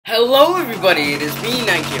Hello everybody, it is me,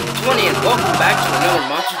 9K20, and welcome back to another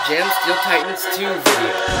Monster Jam Steel Titans 2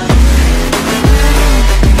 video.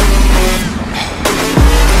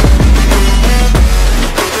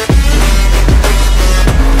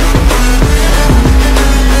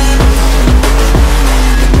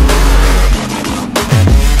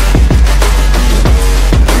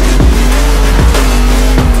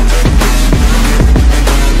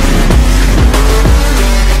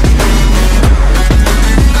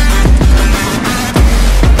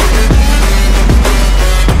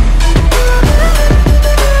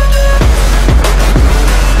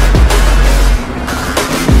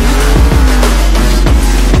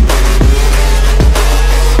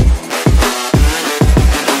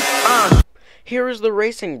 Here is the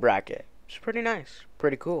racing bracket. It's pretty nice.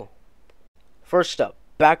 Pretty cool. First up,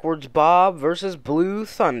 Backwards Bob versus Blue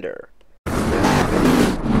Thunder.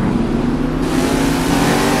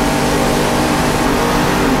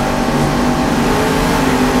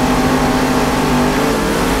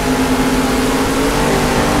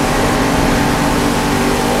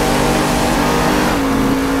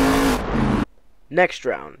 Next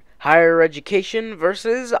round, Higher Education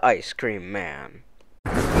versus Ice Cream Man.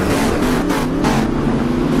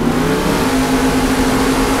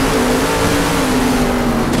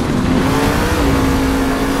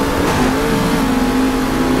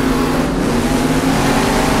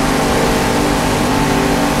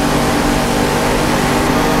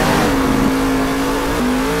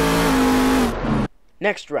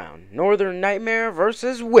 Next round, Northern Nightmare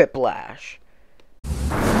versus Whiplash.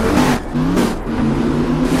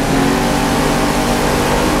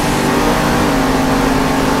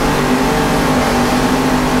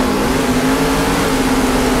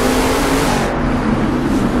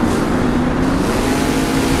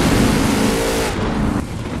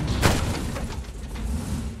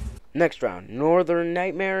 Next round, Northern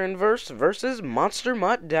Nightmare Inverse versus Monster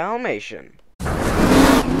Mutt Dalmatian.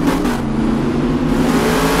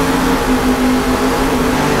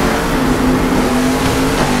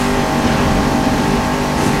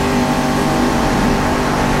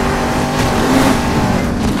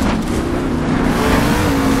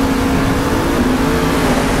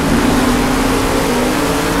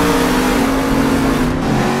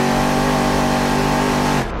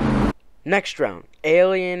 Next round,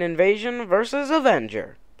 Alien Invasion versus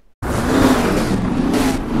Avenger.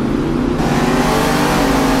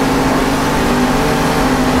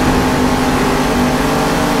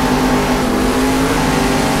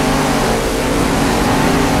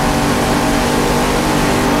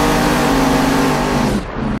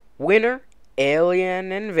 Winner,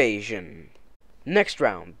 Alien Invasion. Next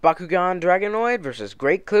round, Bakugan Dragonoid versus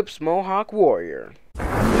Great Clips Mohawk Warrior.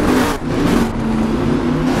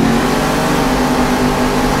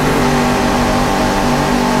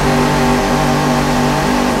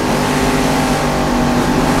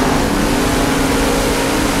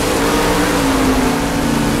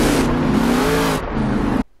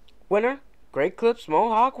 Winner, Great Clips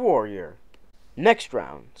Mohawk Warrior. Next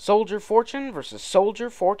round, Soldier Fortune versus Soldier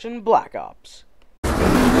Fortune Black Ops.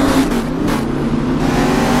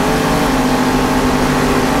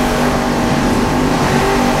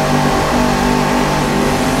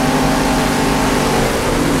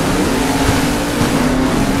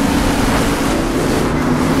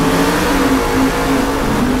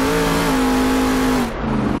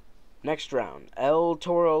 Next round, El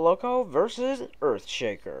Toro Loco versus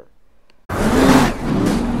Earthshaker.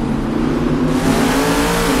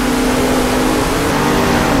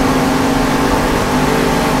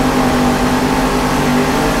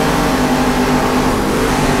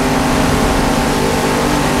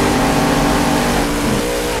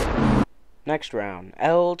 Next round,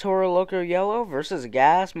 El Toro Loco Yellow versus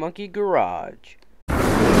Gas Monkey Garage.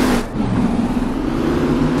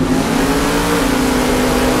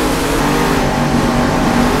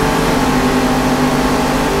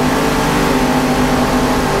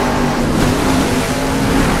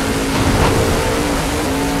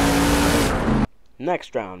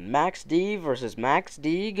 Next round, Max D versus Max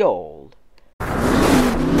D Gold.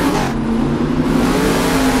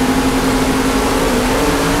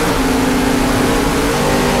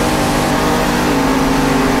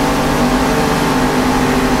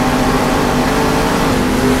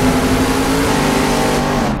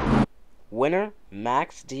 Winner,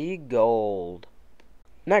 Max D Gold.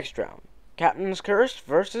 Next round, Captain's Curse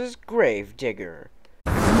versus Gravedigger.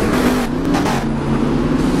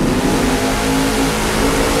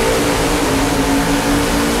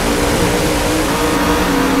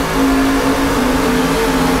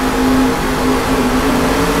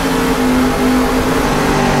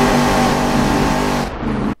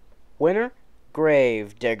 Winner,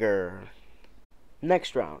 Gravedigger.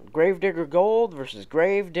 Next round, Gravedigger Gold versus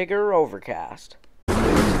Gravedigger Overcast.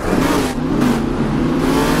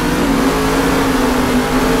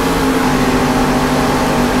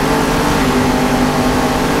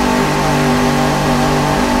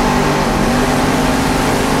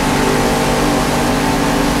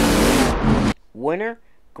 Winner,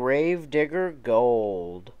 Gravedigger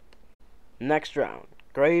Gold. Next round,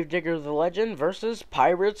 Gravedigger the Legend versus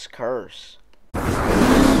Pirate's Curse.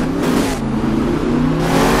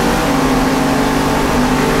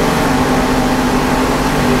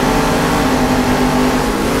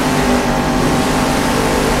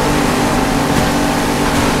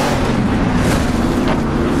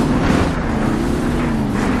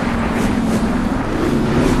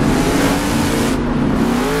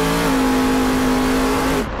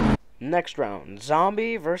 Next round,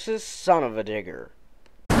 Zombie versus Son of a Digger.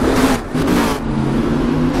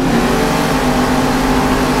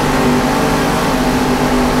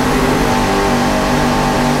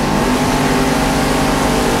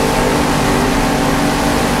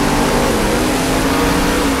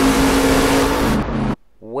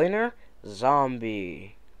 Winner,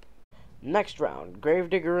 Zombie. Next round,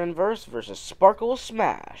 Gravedigger Inverse versus Sparkle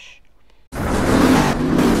Smash.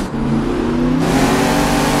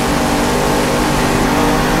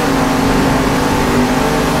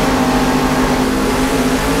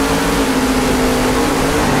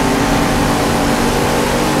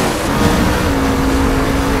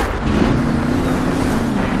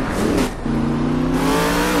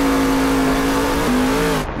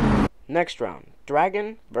 Next round,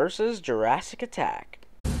 Dragon versus Jurassic Attack.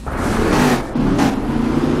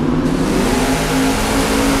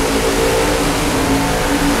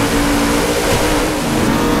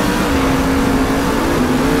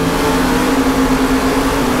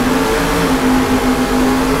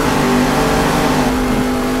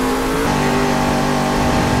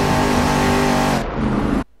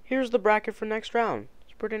 Here's the bracket for next round.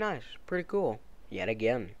 It's pretty nice, pretty cool, yet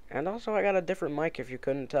again. And also I got a different mic if you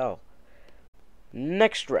couldn't tell.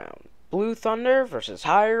 Next round, Blue Thunder versus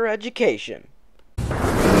Higher Education.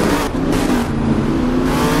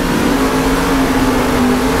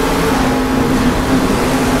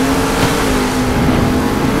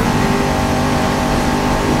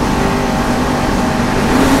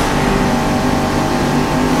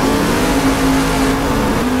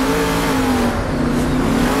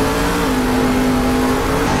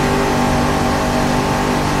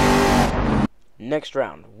 Next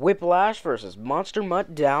round, Whiplash versus Monster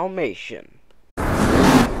Mutt Dalmatian.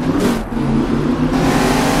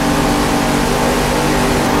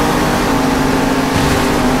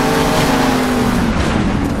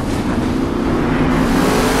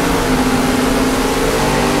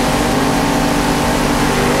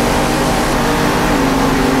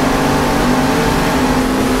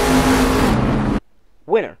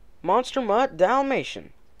 Winner, Monster Mutt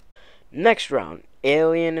Dalmatian. Next round,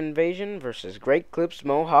 Alien Invasion versus Great Clips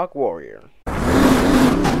Mohawk Warrior.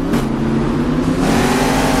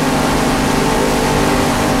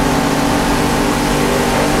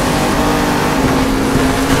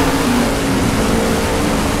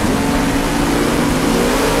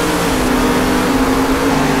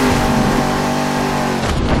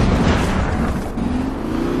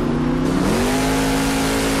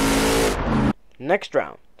 Next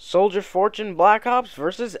round, Soldier Fortune Black Ops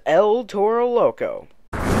versus El Toro Loco.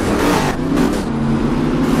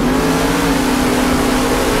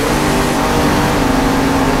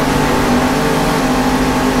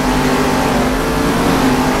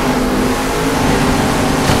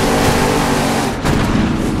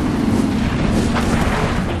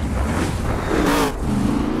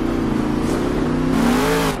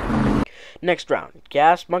 Next round,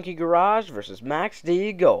 Gas Monkey Garage versus Max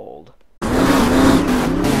D Gold.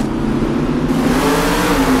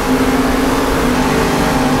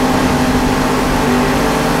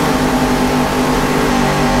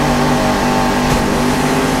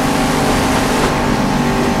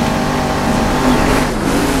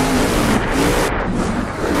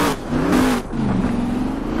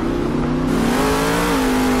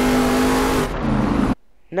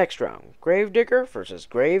 Next round, Gravedigger versus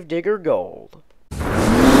Gravedigger Gold.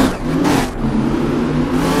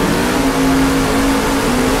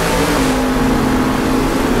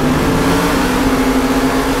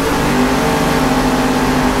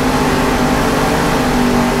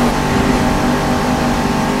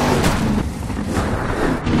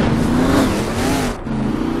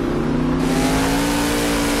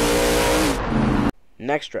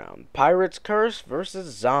 Next round, Pirate's Curse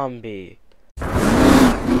versus Zombie.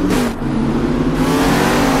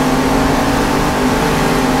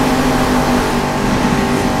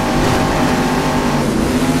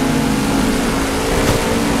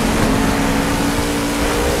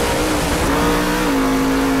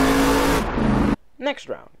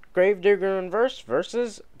 Gravedigger Inverse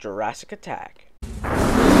versus Jurassic Attack.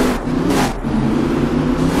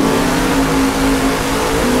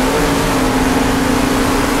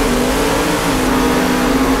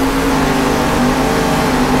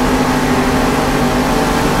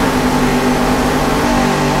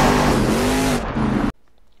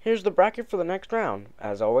 Here's the bracket for the next round.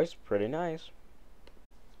 As always, pretty nice.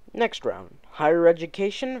 Next round, Higher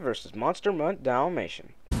Education versus Monster Mutt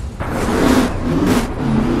Dalmatian.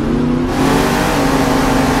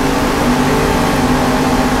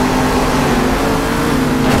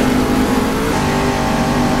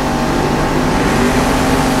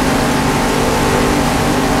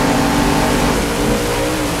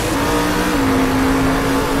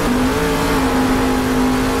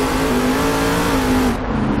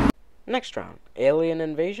 Next round, Alien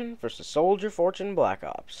Invasion versus Soldier Fortune Black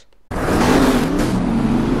Ops.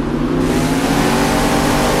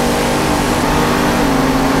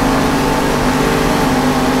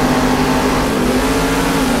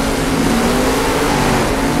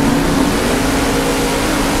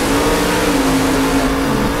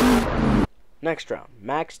 Next round,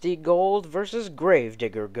 Max D Gold versus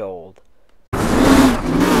Gravedigger Gold.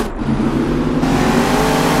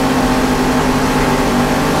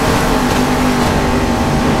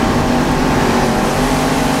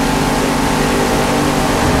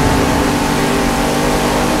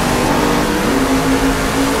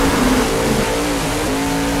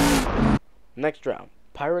 Next round,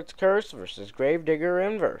 Pirate's Curse versus Gravedigger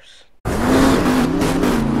Inverse.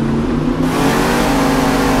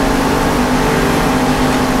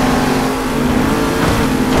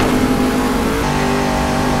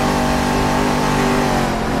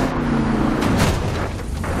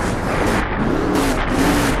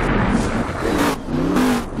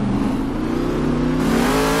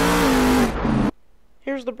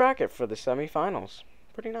 Here's the bracket for the semifinals.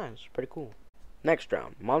 Pretty nice, pretty cool. Next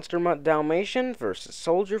round, Monster Mutt Dalmatian versus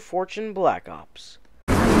Soldier Fortune Black Ops.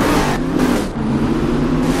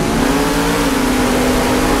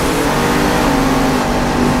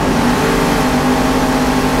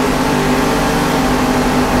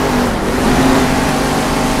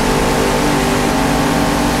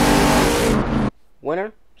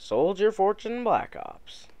 Winner, Soldier Fortune Black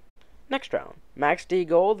Ops. Next round, Max D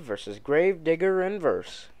Gold versus Gravedigger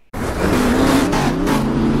Inverse.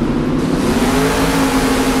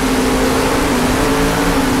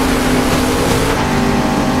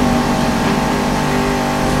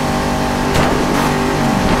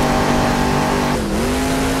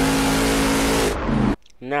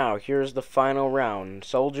 Now, here's the final round,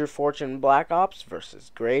 Soldier Fortune Black Ops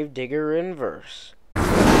versus Gravedigger Inverse.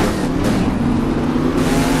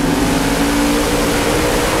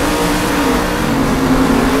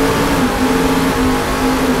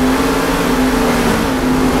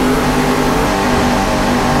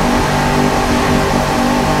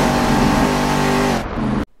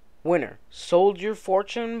 Winner, Soldier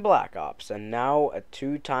Fortune Black Ops, and now a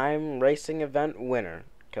two-time racing event winner,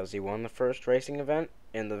 because he won the first racing event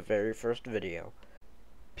in the very first video.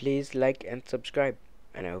 Please like and subscribe,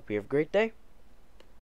 and I hope you have a great day.